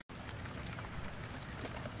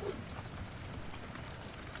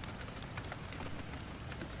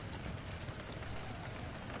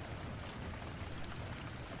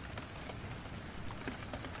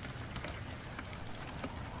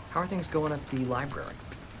How are things going at the library?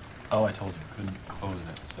 Oh, I told you, couldn't close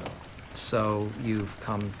it, so... So you've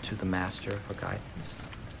come to the master for guidance?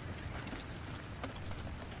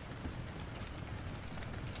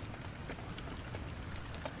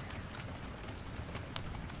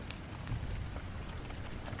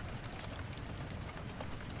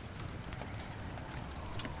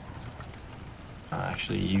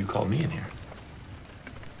 Actually, you called me in here.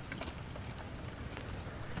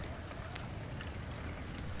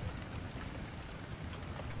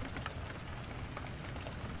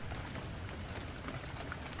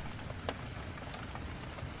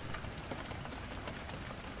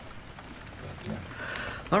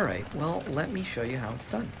 All right, well, let me show you how it's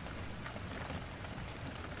done.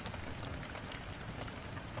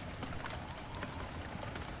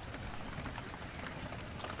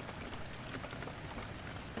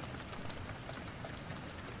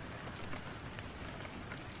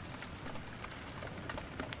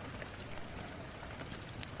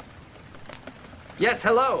 Yes,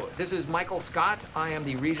 hello. This is Michael Scott. I am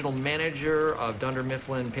the regional manager of Dunder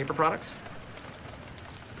Mifflin Paper Products.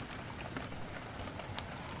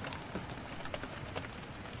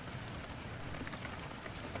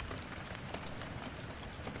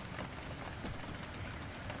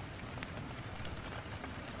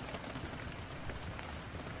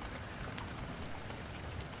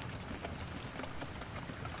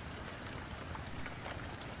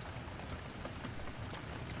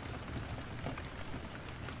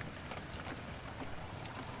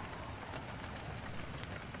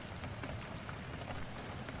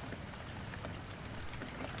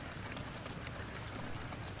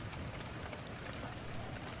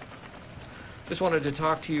 Just wanted to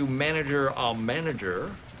talk to you, manager. All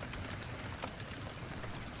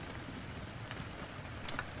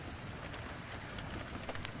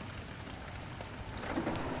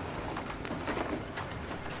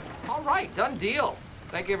right, done deal.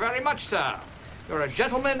 Thank you very much, sir. You're a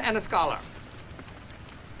gentleman and a scholar.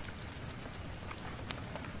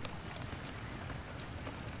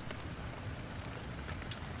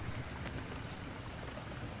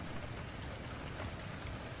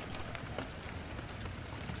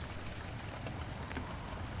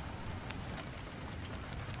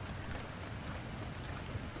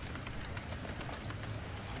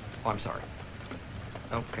 Oh, I'm sorry.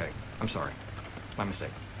 Okay, I'm sorry. My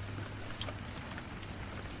mistake.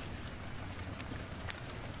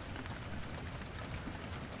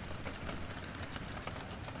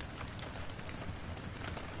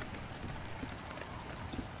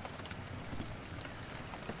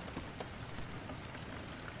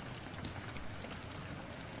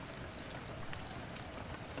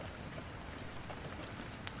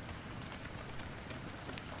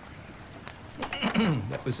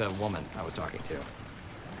 That was a woman I was talking to.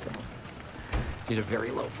 She had a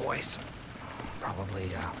very low voice. Probably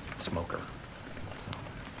a smoker.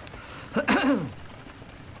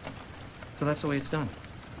 So that's the way it's done.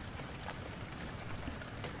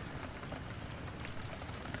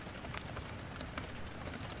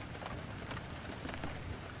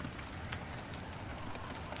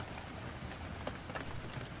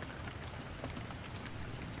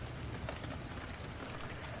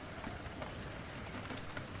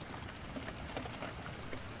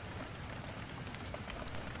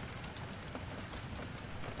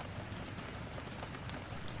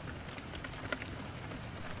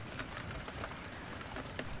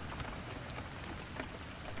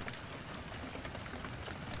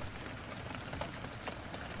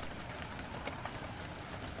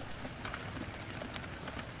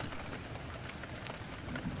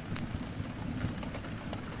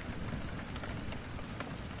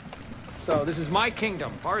 So this is my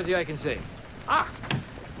kingdom, far as the eye can see. Ah,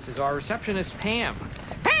 this is our receptionist, Pam.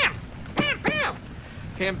 Pam! Pam!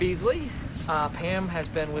 Pam Beasley. Pam has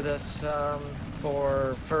been with us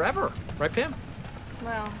for forever. Right, Pam?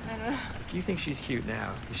 Well, I don't know. If you think she's cute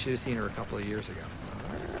now, you should have seen her a couple of years ago.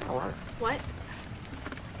 All right. What?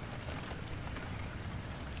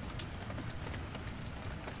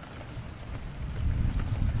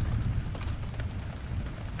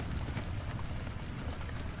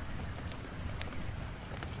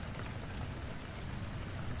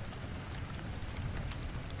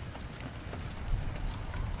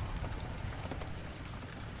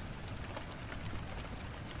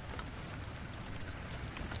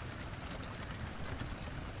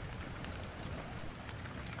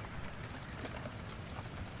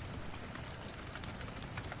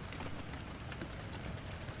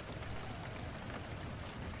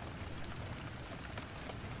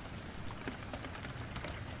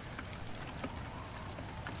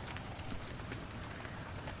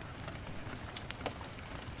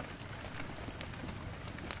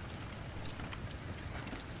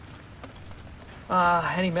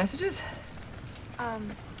 Any messages?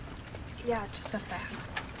 Yeah, just a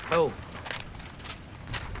fax. Oh.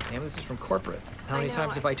 Damn, this is from corporate. How many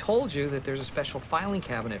times have I told you that there's a special filing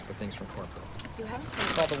cabinet for things from corporate? You haven't told It's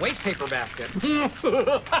me. called the waste paper basket.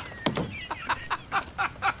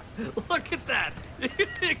 Look at that.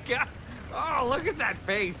 Oh, look at that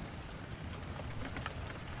face.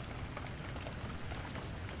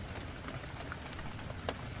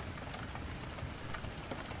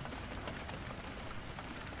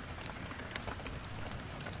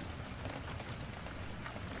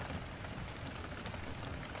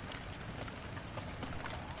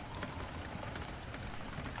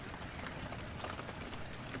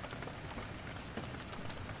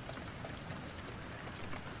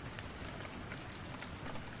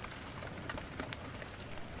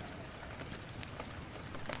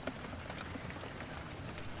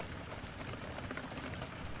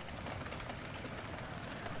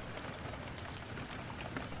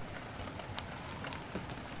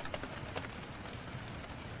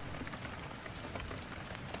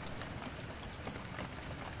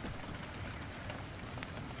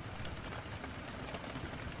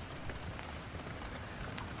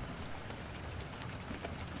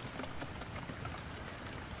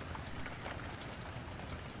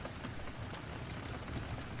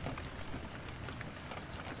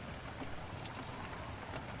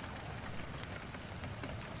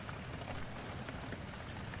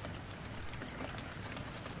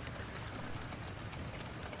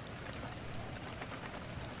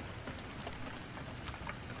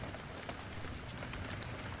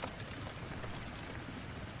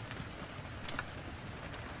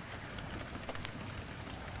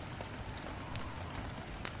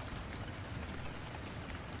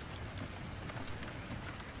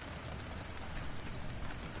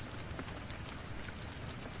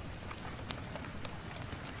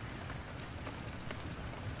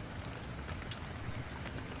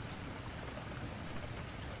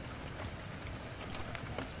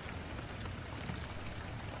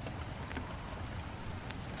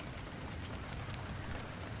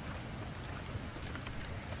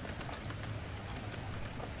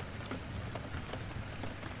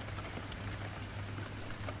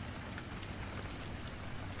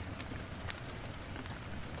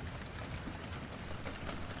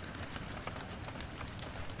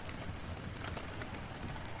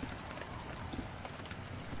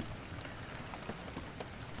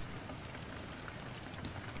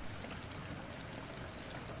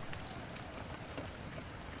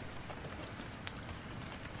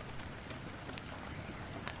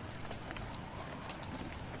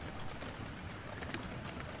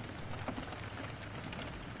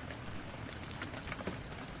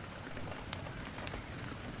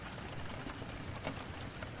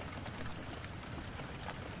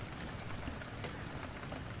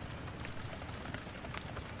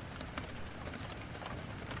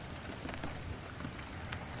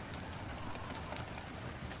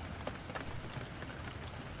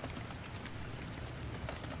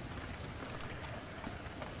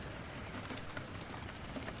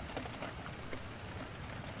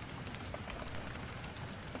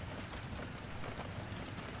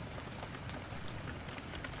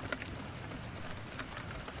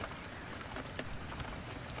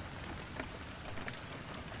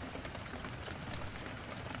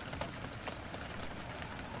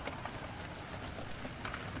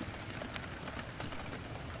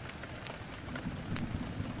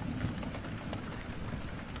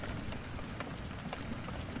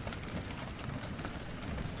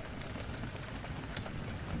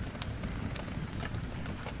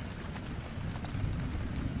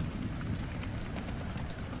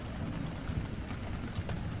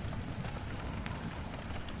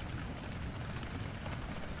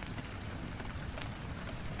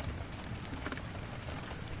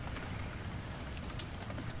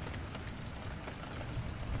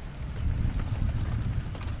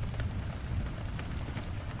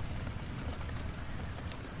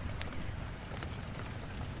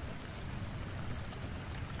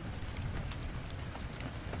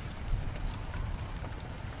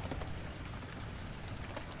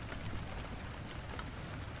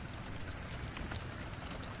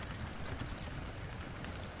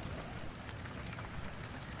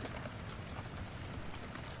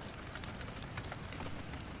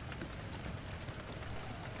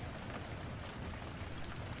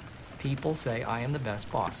 People say I am the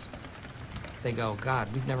best boss. They go,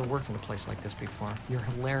 God, we've never worked in a place like this before. You're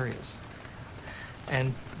hilarious.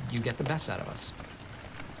 And you get the best out of us.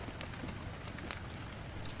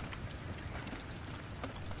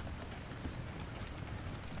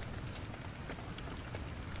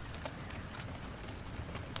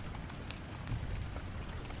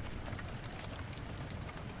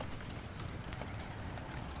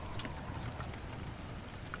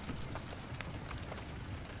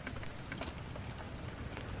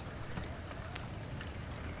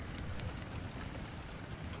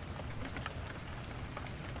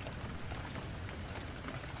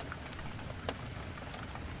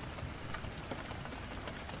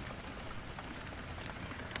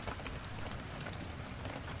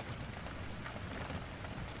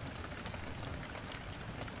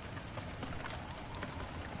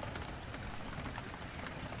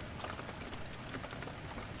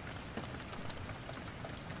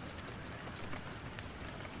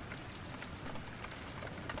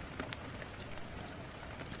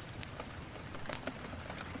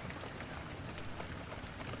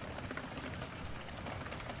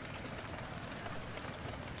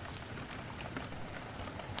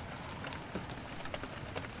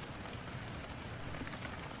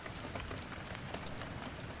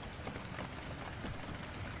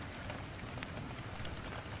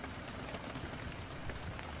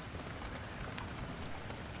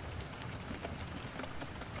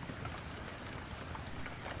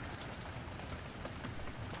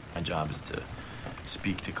 My job is to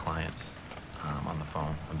speak to clients on the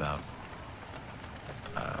phone about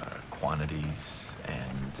quantities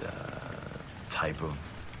and type of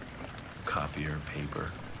copy or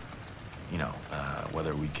paper. You know,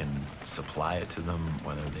 whether we can supply it to them,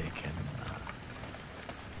 whether they can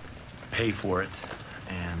pay for it,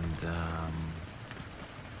 and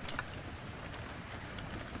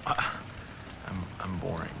I'm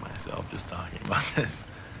boring myself just talking about this.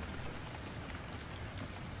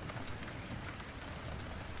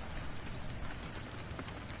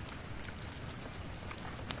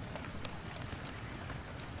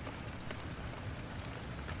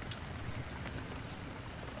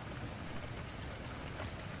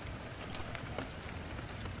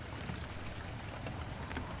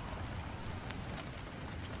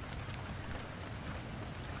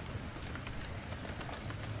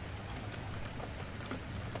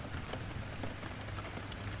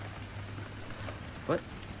 What?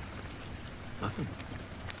 Nothing.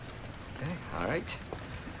 Okay, all right.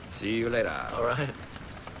 See you later. All right.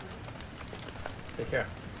 Take care.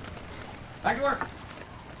 Back to work.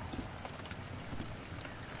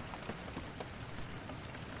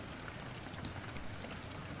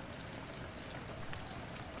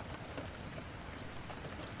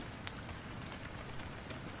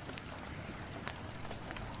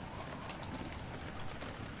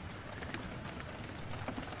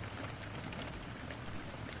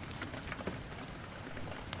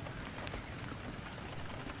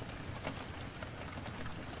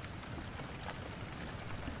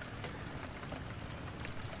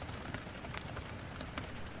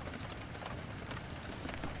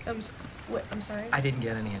 I'm sorry? I didn't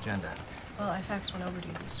get any agenda. Well, I faxed one over to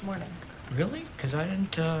you this morning. Really? Because I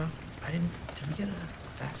didn't, did we get a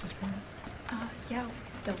fax this morning? Yeah,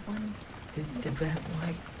 the one. Did that,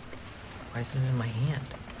 why isn't it in my hand?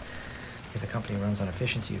 Because the company runs on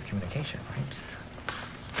efficiency of communication, right?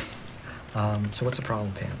 So what's the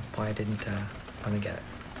problem, Pam? Why didn't, let me get it?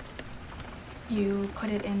 You put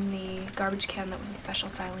it in the garbage can that was a special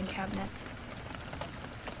filing cabinet.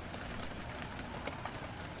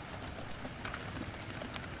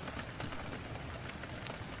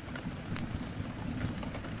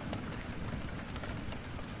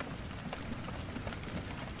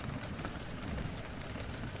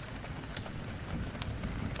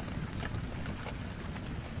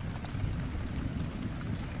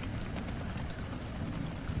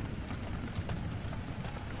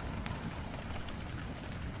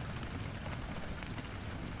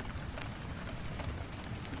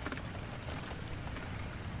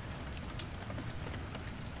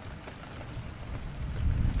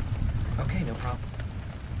 Okay, no problem.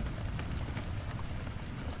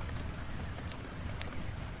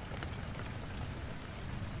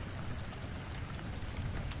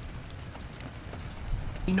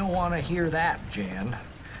 You don't want to hear that, Jan,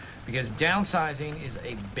 because downsizing is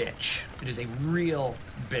a bitch. It is a real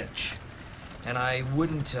bitch. And I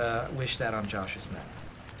wouldn't wish that on Josh's men.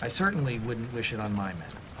 I certainly wouldn't wish it on my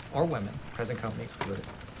men. Or women, present company excluded.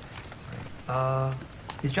 Sorry.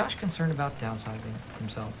 Is Josh concerned about downsizing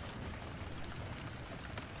himself?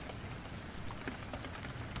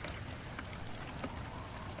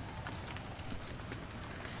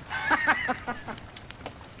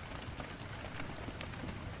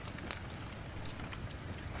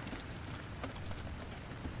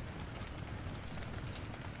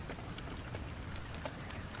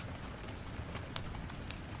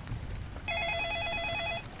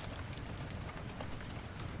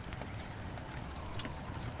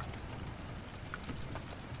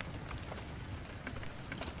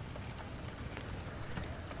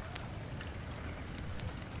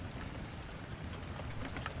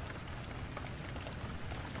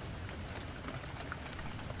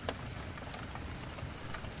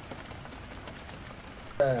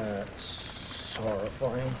 That's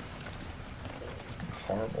horrifying.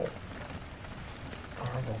 Horrible.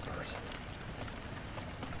 Horrible person.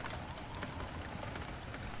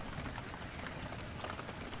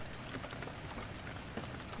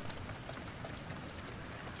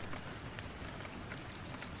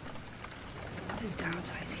 So what does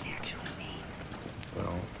downsizing actually mean?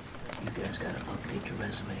 Well, you guys gotta update your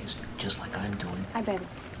resumes, just like I'm doing. I bet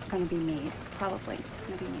it's gonna be me. Probably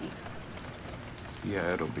gonna be me.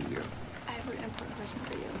 Yeah, it'll be you. I have an important question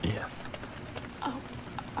for you. Yes. Oh,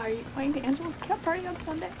 are you going to Angela's camp party on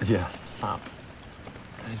Sunday? Yeah, stop.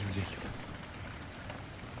 That is ridiculous.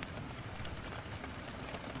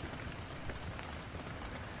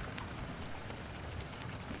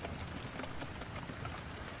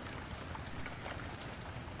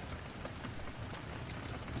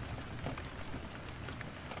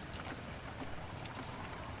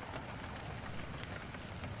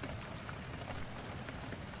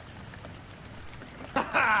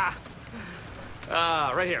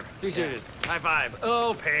 right here. Three suitors. High five.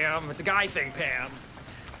 Oh, Pam. It's a guy thing, Pam.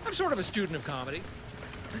 I'm sort of a student of comedy.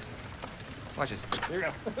 Watch this. Here you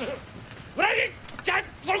go.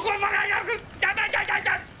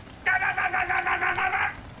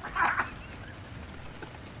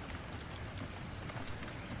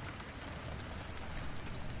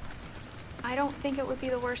 I don't think it would be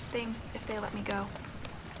the worst thing if they let me go.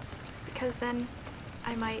 Because then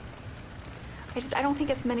I might... I don't think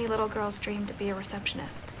it's many little girls' dream to be a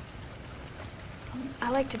receptionist. I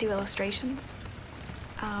like to do illustrations.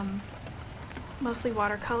 Mostly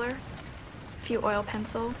watercolor, a few oil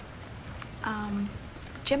pencil.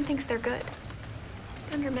 Jim thinks they're good.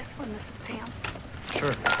 Dunder Mifflin, Mrs. Pam.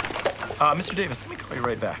 Sure. Mr. Davis, let me call you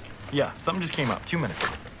right back. Yeah, something just came up. 2 minutes.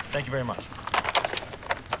 Thank you very much.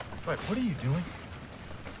 Wait, what are you doing?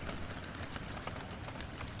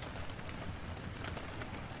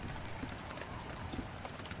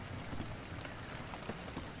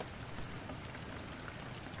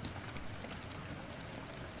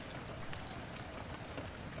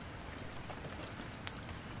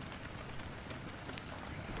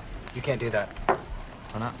 You can't do that.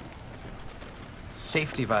 Why not?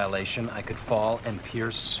 Safety violation. I could fall and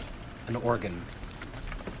pierce an organ.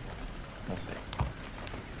 We'll see.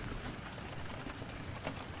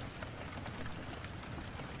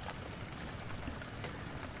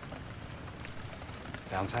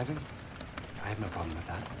 Downsizing? I have no problem with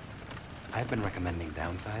that. I've been recommending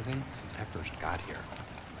downsizing since I first got here.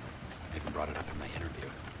 I even brought it up in my interview.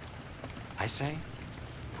 I say,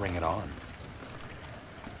 bring it on.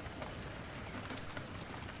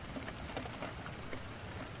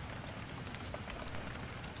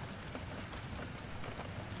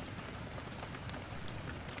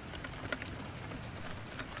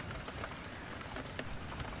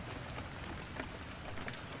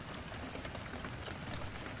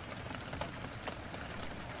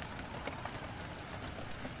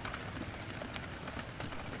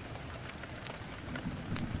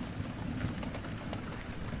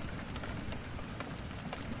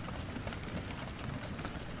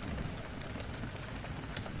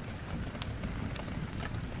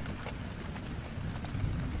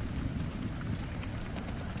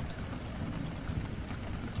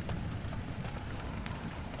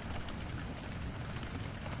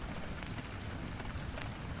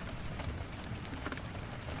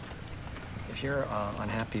 If you're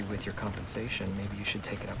unhappy with your compensation, maybe you should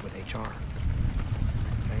take it up with HR.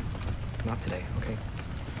 Okay? Not today, okay?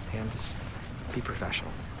 Pam, just be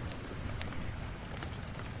professional.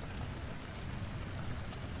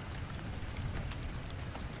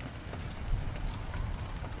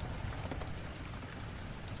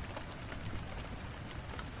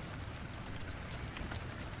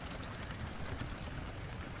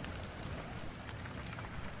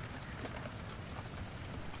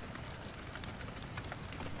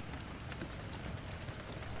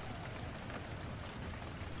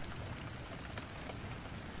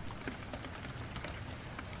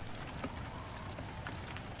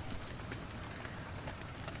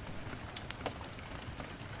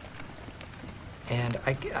 And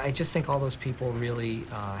I just think all those people really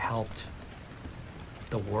helped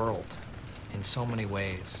the world in so many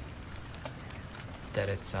ways that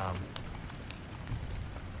it's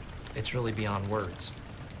really beyond words.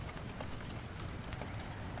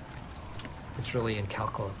 It's really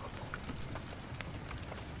incalculable.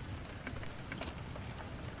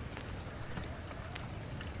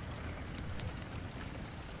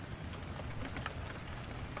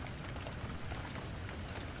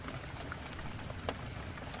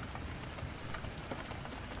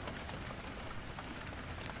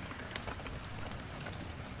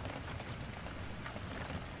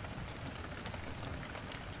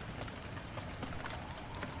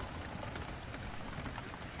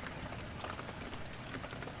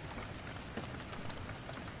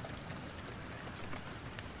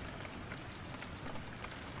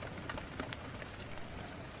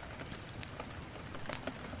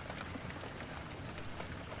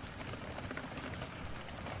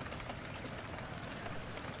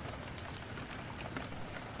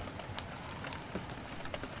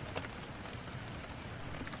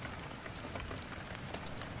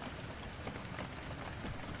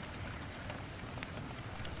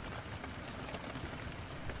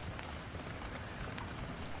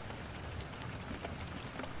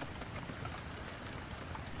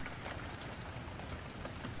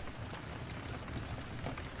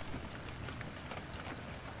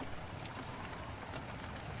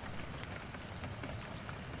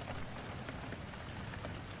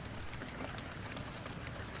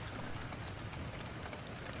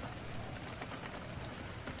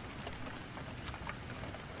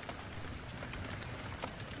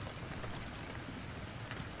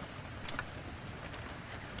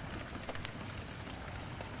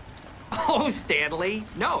 No, Stanley.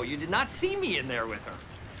 No, you did not see me in there with her.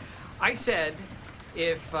 I said,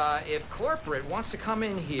 if corporate wants to come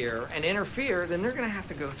in here and interfere, then they're gonna have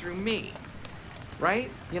to go through me. Right?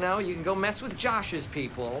 You know, you can go mess with Josh's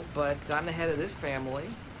people, but I'm the head of this family,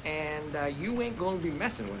 and you ain't gonna be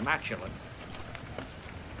messing with my chillin'.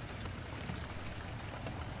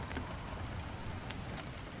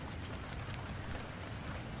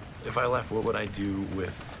 If I left, what would I do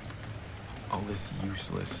with all this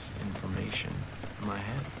useless information in my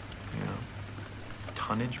head? You know,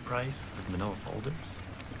 tonnage price of manila folders,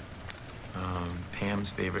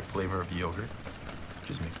 Pam's favorite flavor of yogurt,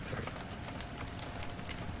 which is mixed berry.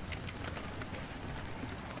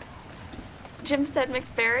 Jim said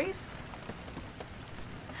mixed berries?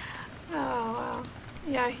 Oh, wow.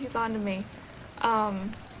 Yeah, he's on to me.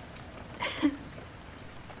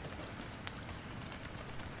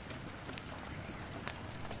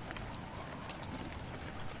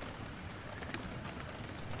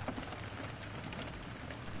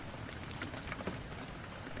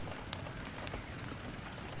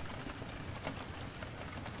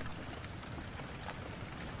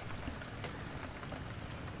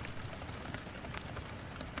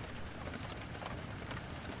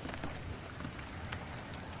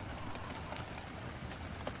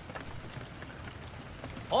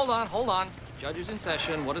 Hold on. Judge is in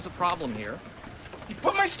session. What is the problem here? You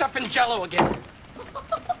put my stuff in Jell-O again.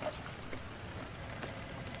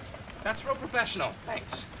 That's real professional.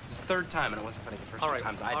 Thanks. It's the third time, and it wasn't funny the first All two right,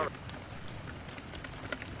 times all either. right.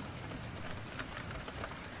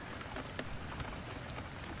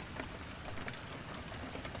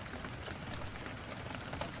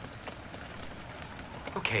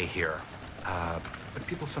 Okay, here. But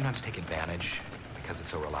people sometimes take advantage because it's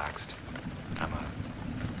so relaxed. I'm a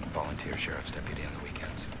volunteer sheriff's deputy on the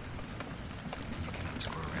weekends. You cannot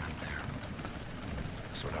screw around there.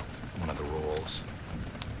 It's sort of one of the rules.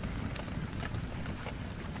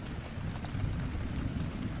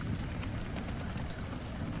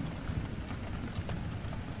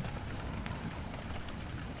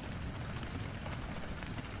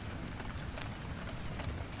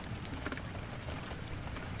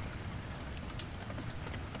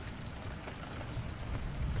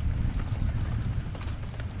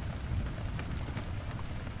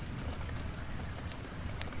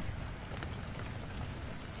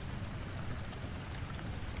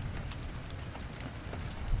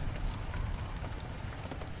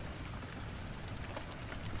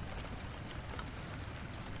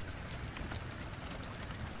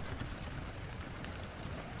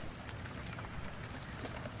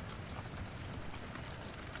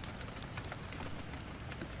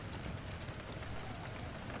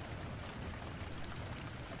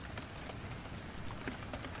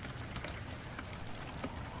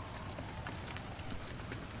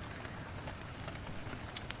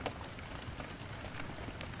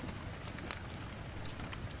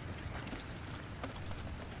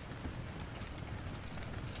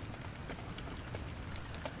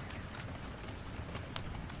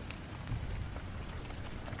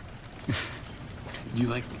 Do you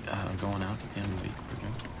like going out at the end of the week for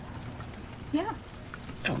drinks? Yeah.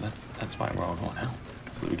 Oh, that's why we're all going out,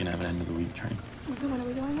 so that we can have an end of the week drink. So when are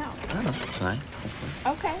we going out? I don't know, tonight, hopefully.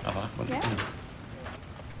 Okay. What Yeah. you know.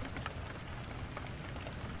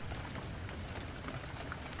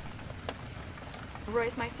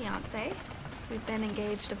 Roy's my fiance. We've been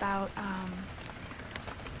engaged about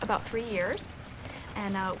 3 years,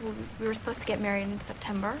 and we were supposed to get married in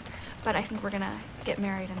September, but I think we're gonna get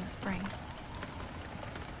married in the spring.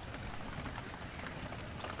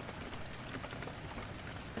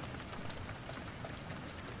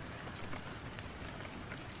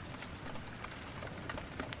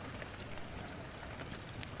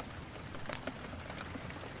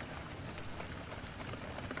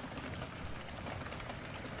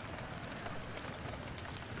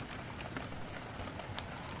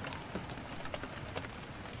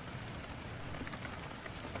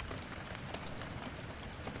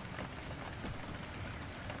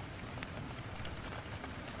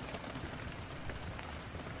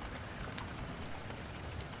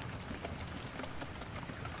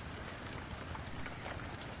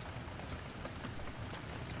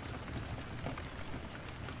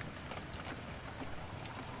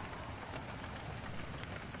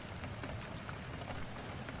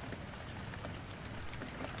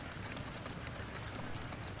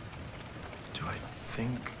 Do I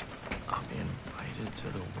think I'll be invited to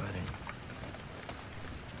the wedding?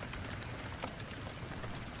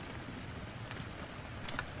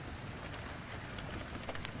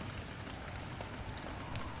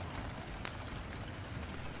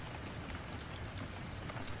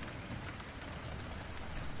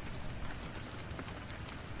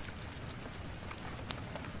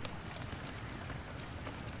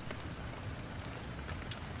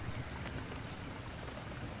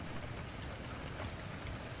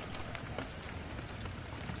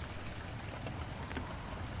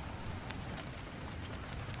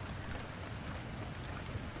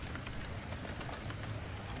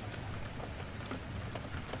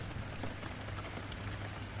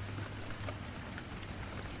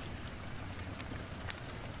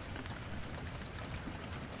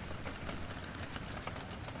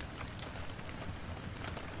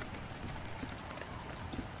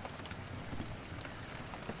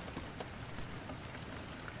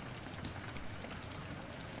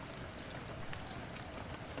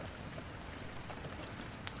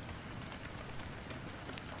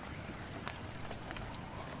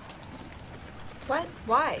 What?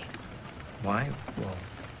 Why? Why? Well,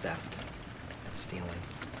 theft and stealing.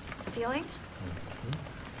 Stealing?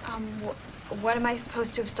 Mm-hmm. What am I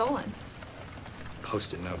supposed to have stolen?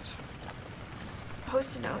 Post-it notes.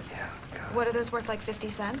 Post-it notes? Yeah, God. What are those worth, like 50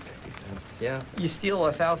 cents? 50 cents, yeah. You steal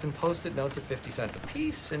 1,000 Post-it notes at 50 cents a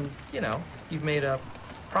piece, and, you know, you've made a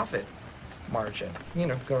profit margin. You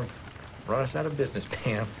know, going to run us out of business,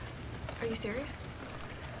 Pam. Are you serious?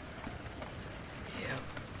 Yeah.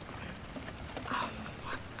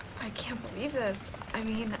 I can't believe this. I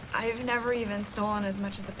mean, I've never even stolen as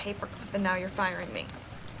much as a paperclip, and now you're firing me.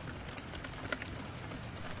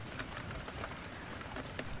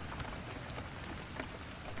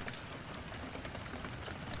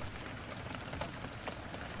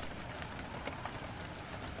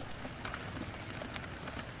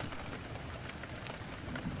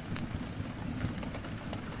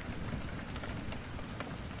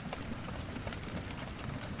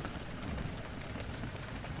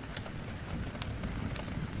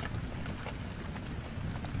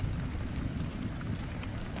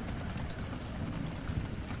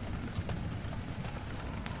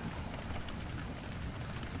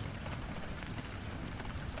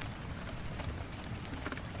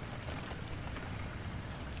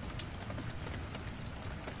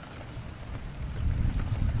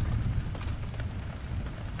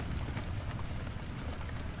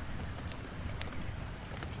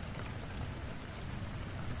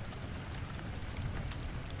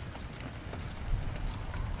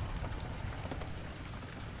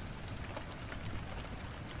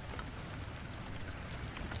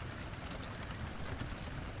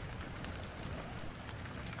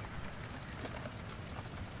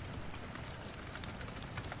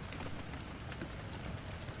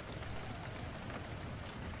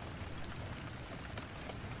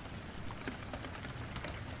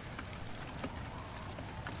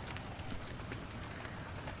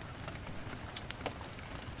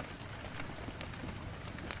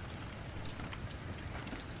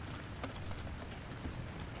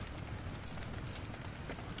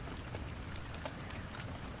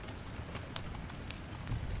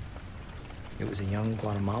 It was a young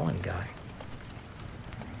Guatemalan guy.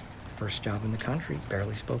 First job in the country,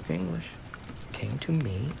 barely spoke English. Came to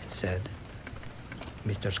me and said,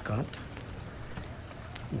 Mr. Scott,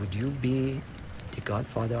 would you be the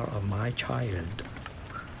godfather of my child?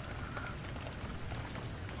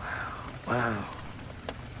 Wow, wow.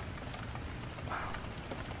 Wow.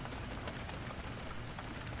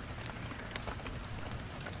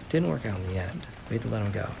 Didn't work out in the end. We had to let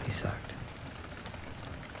him go. He sucked.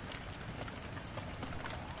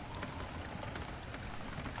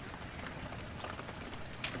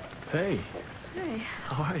 Hey, Hey.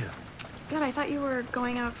 how are you? Good, I thought you were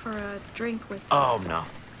going out for a drink with... Oh, no.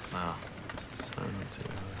 No.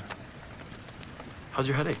 How's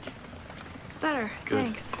your headache? It's better, Good.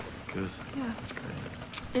 thanks. Good. Yeah. That's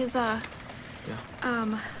great. Is, Yeah.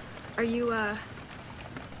 are you, Am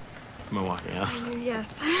I walking out? yes.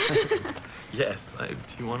 Yes.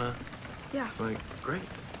 Do you wanna? Yeah. Like, great.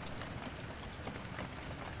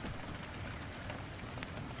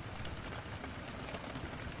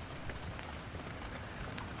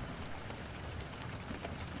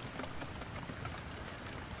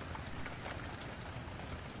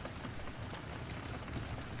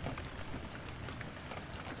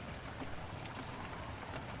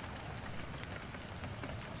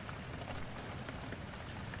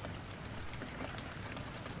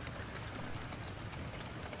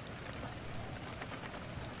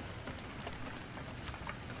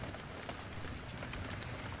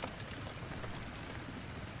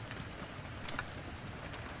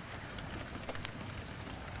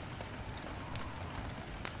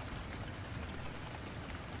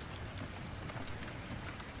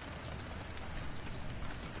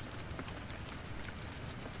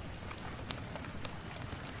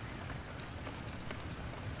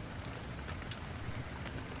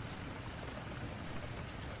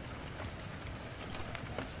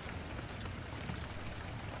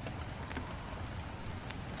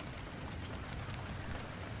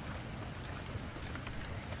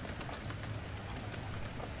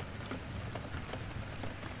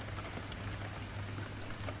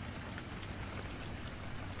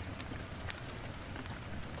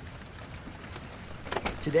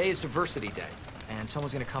 Today is Diversity Day, and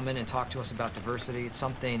someone's going to come in and talk to us about diversity. It's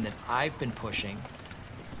something that I've been pushing,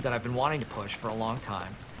 that I've been wanting to push for a long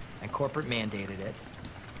time, and corporate mandated it.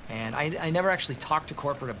 And I never actually talked to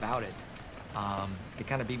corporate about it. They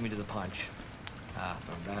kind of beat me to the punch,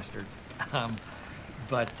 bastards.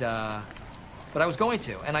 But I was going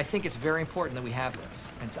to, and I think it's very important that we have this.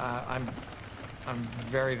 And so I'm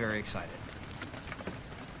very, very excited.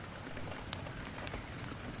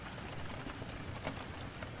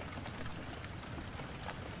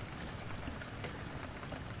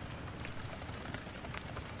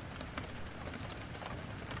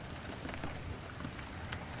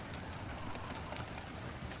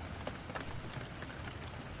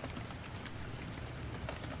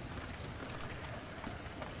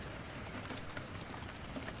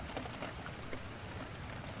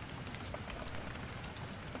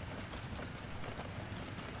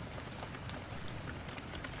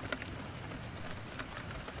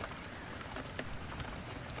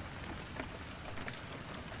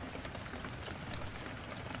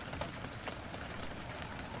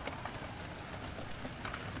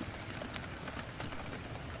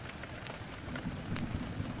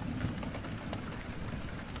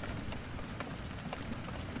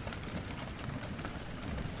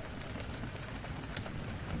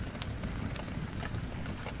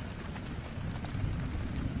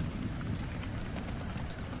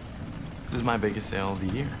 is my biggest sale of the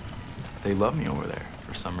year. They love me over there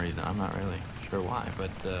for some reason. I'm not really sure why, but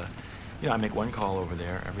you know, I make one call over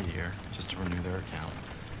there every year just to renew their account.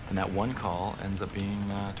 And that one call ends up being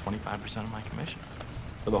 25% of my commission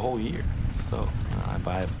for the whole year. So I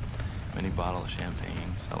buy a mini bottle of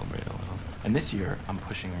champagne, celebrate a little. And this year, I'm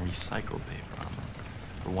pushing recycled paper on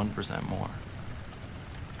them for 1% more.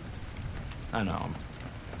 I know, I'm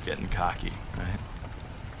getting cocky, right?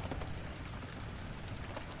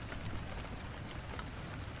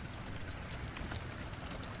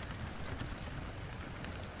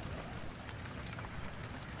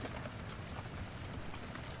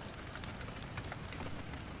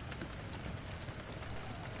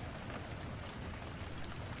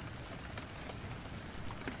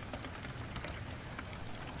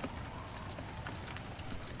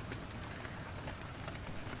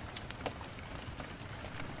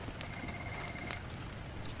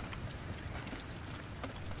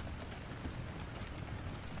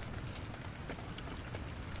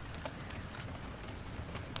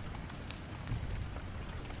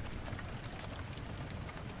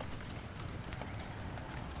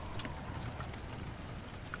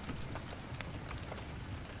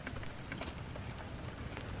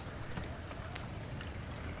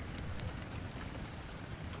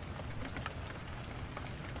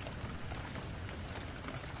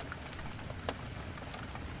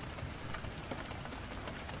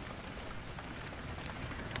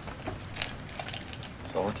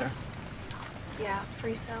 Solitaire? Yeah,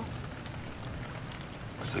 free sale.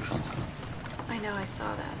 For 6 on 7. I know, I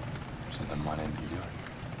saw that. So then why didn't you do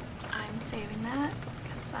it? I'm saving that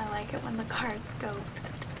because I like it when the cards go.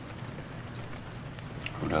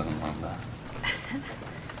 Who doesn't love that?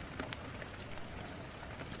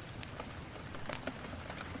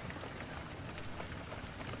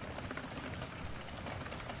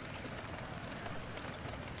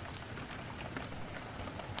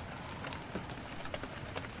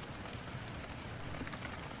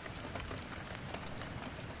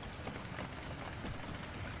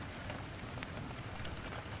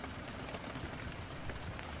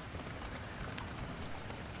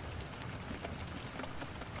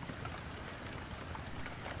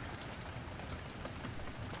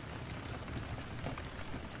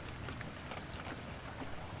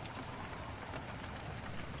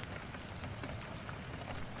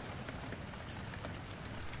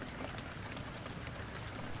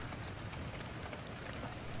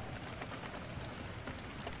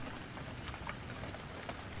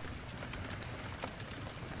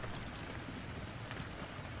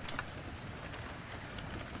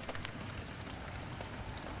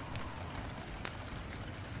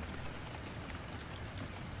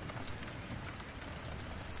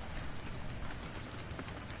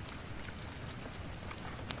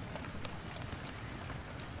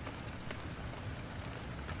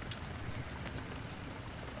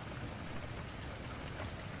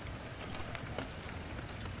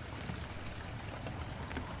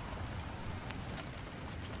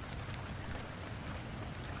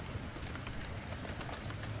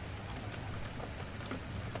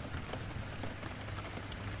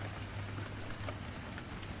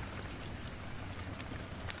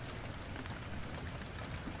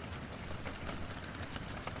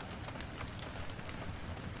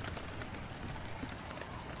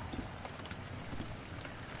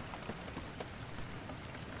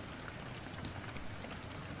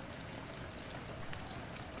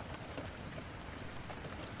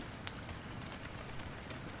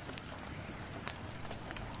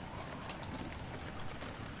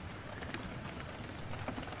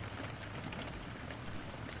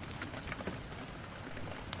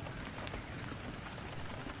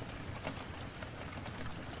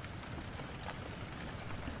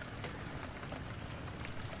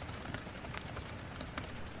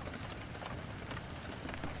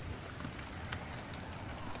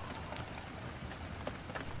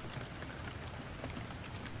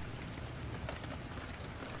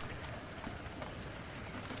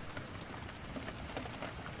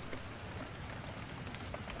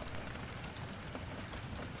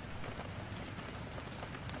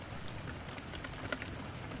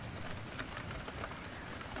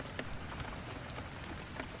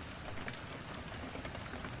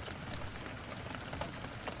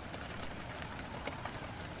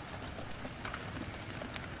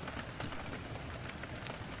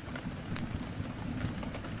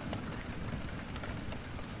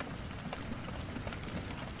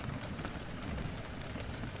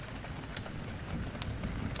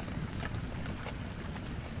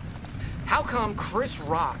 How come Chris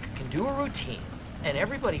Rock can do a routine and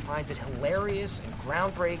everybody finds it hilarious and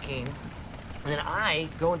groundbreaking, And then I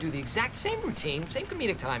go and do the exact same routine, same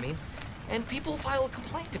comedic timing, and people file a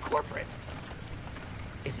complaint to corporate.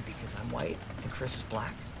 Is it because I'm white and Chris is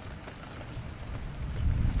black?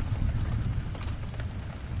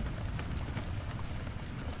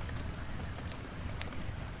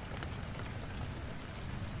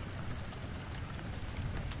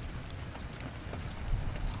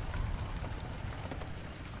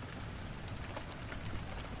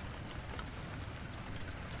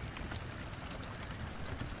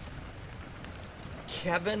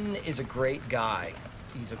 Kevin is a great guy.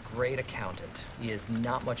 He's a great accountant. He is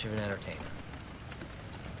not much of an entertainer.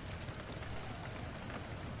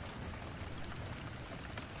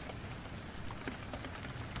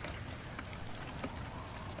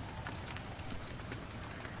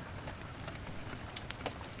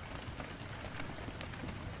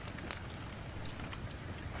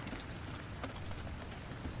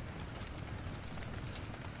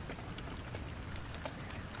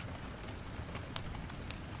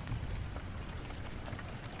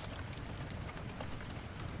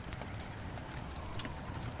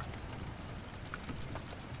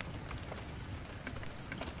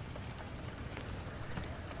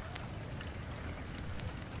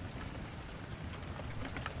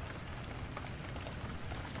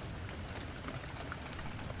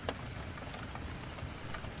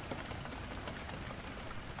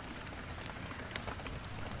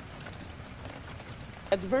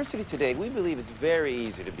 At Diversity Today, we believe it's very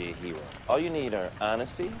easy to be a hero. All you need are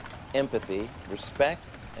honesty, empathy, respect,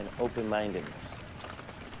 and open-mindedness.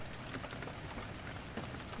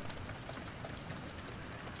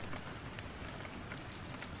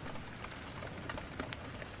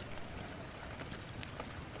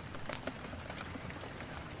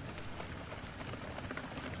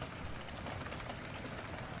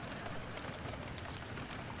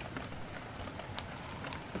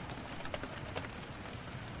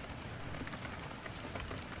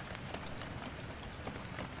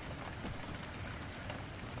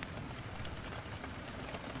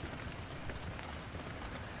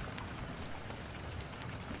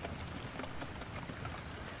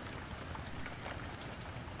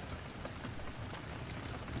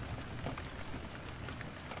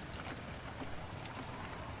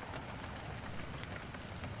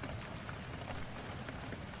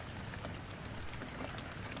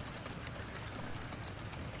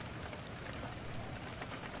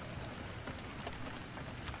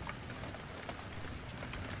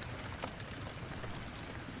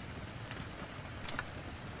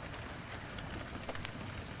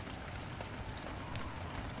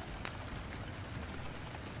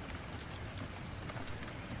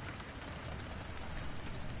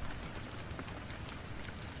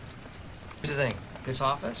 Here's the thing, this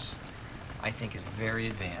office, I think, is very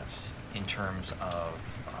advanced in terms of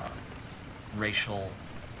racial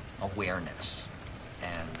awareness,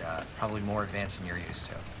 and probably more advanced than you're used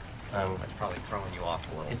to. That's probably throwing you off a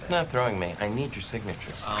little bit. It's not throwing me. I need your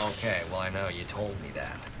signature. Okay, well, I know, you told me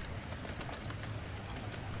that.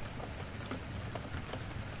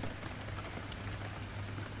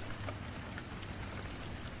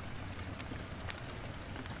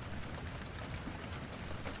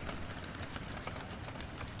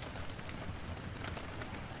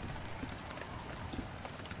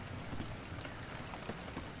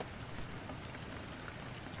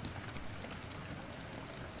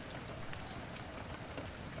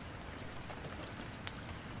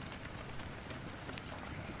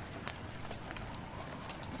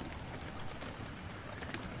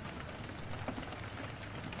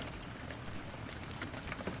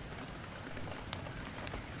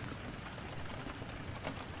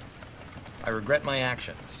 I regret my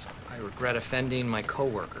actions. I regret offending my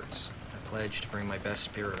coworkers. I pledge to bring my best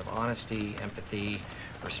spirit of honesty, empathy,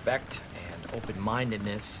 respect, and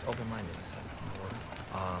open-mindedness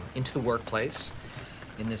into the workplace.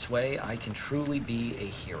 In this way, I can truly be a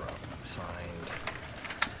hero. Signed,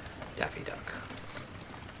 Daffy Duck.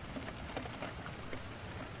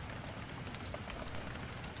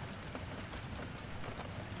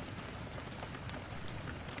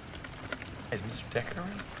 Is Mr. Decker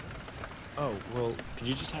around? Oh, well, could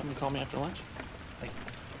you just have him call me after lunch? Thank you.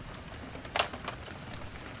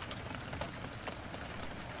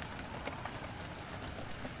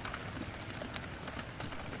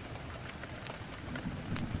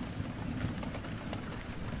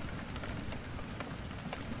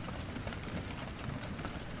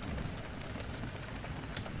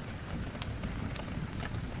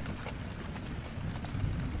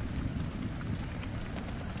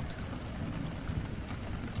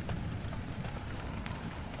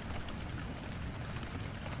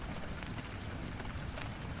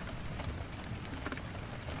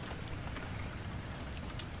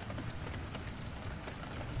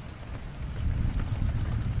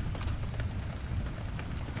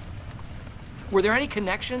 Were there any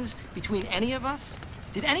connections between any of us?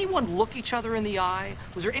 Did anyone look each other in the eye?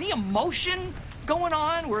 Was there any emotion going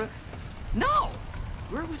on? No.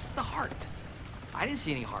 Where was the heart? I didn't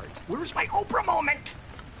see any heart. Where was my Oprah moment?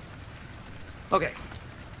 Okay,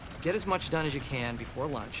 get as much done as you can before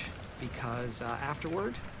lunch, because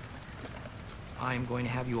afterward, I'm going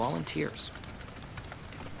to have you all in tears.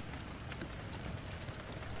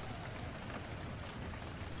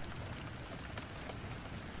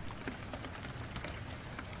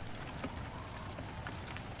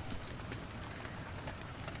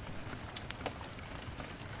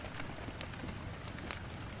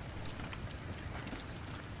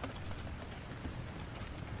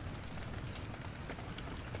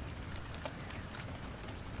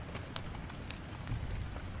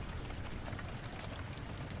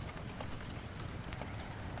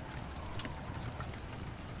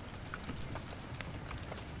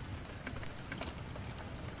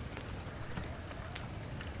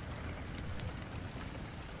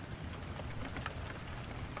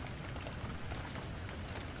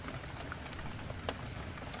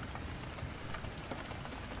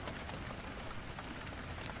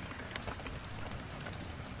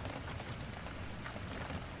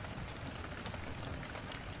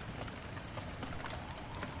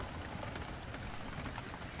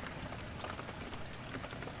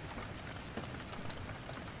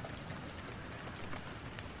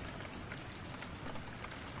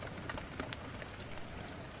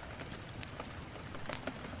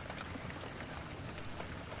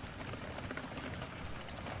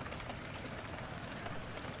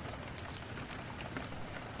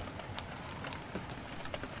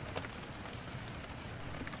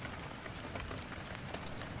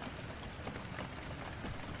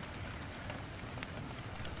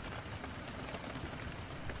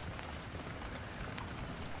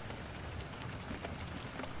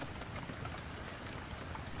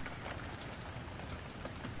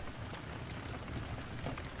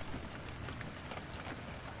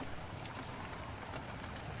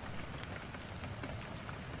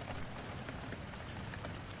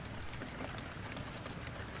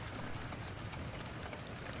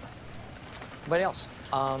 Anybody else?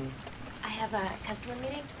 I have a customer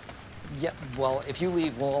meeting. Yeah, well, if you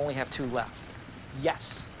leave, we'll only have 2 left.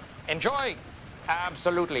 Yes. Enjoy.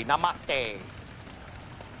 Absolutely. Namaste.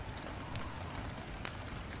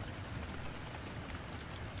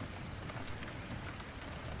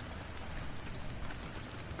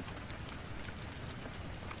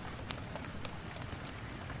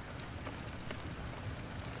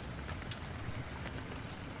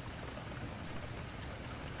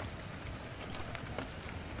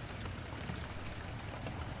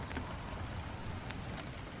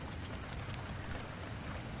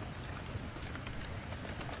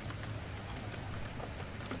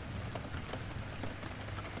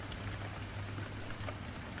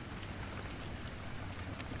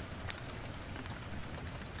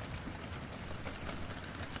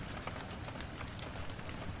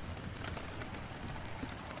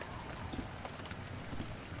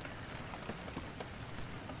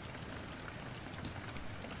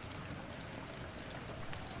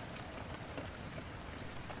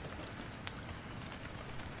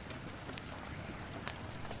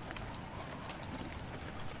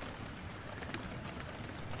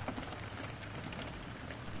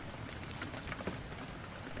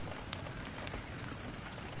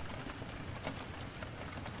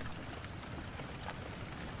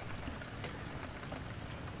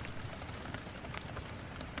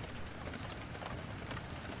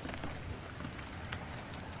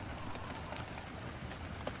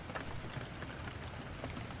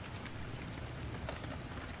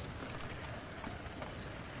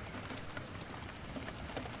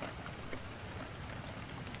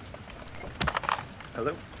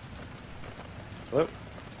 Hello? Hello?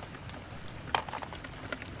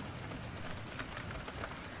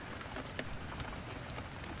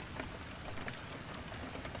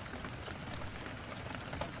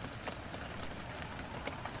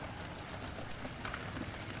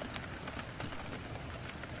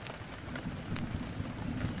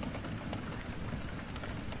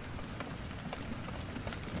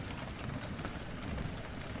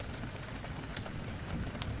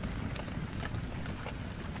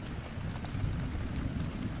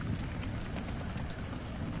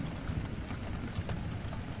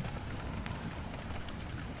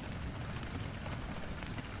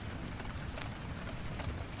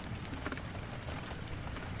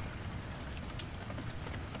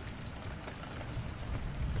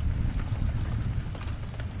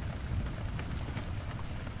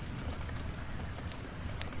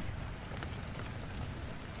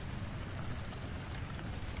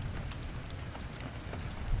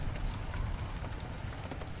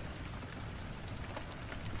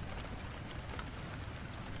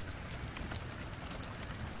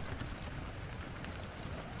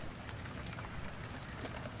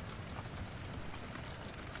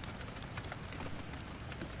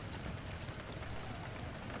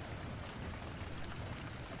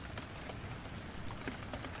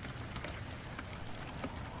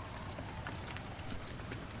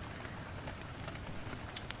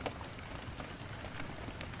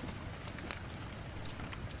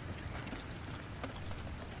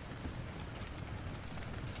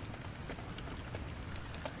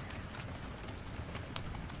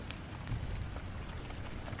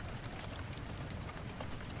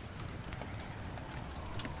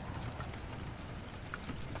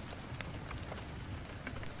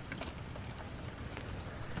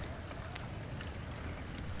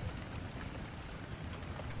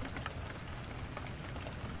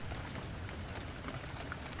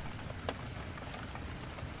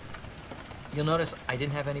 You'll notice I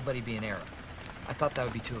didn't have anybody be an Arab. I thought that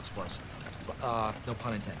would be too explosive. No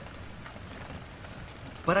pun intended.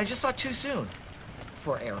 But I just thought too soon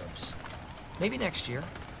for Arabs. Maybe next year.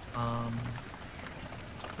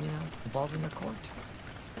 You know, the ball's in their court.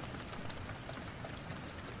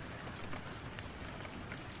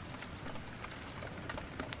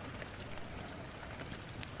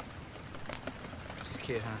 She's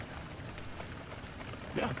cute, huh?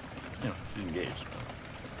 Yeah, you know, she's engaged.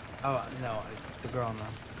 Oh, no, the girl in the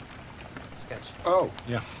sketch. Oh,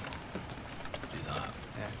 yeah. She's hot.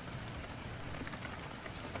 Yeah.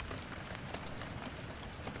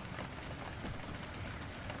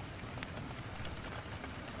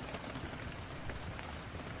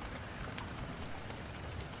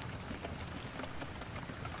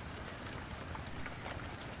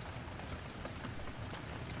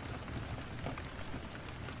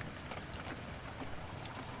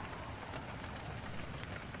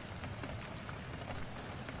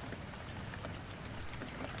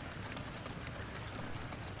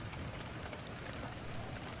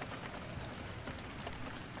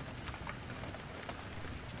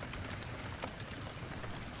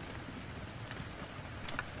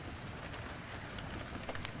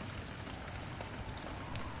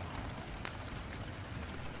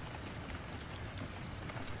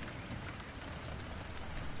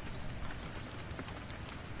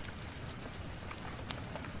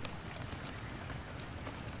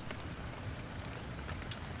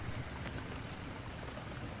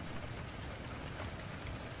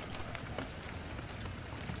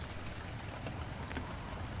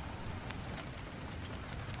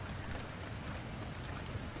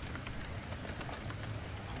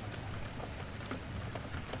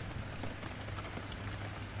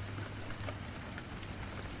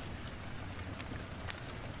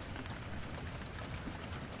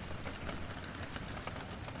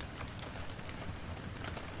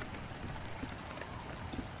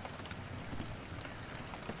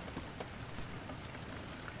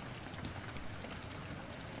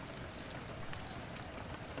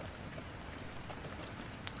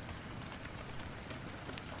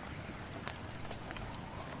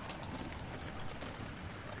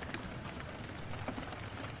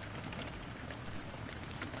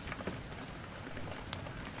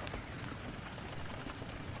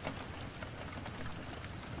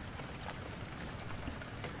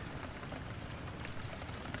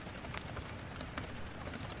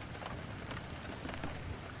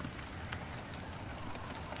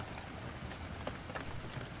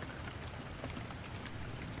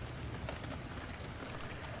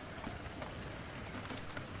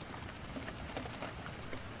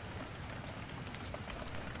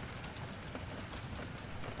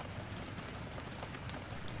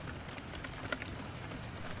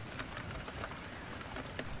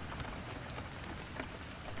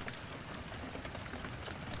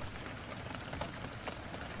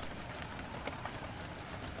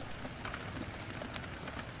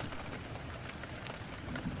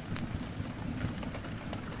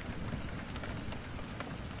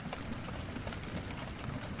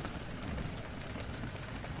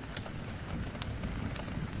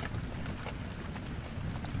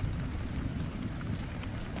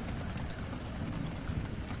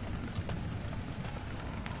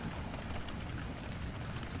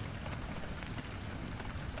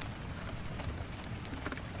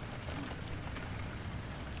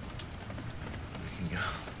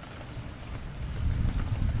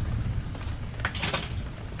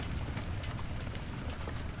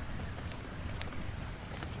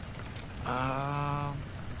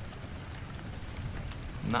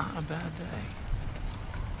 Not a bad day.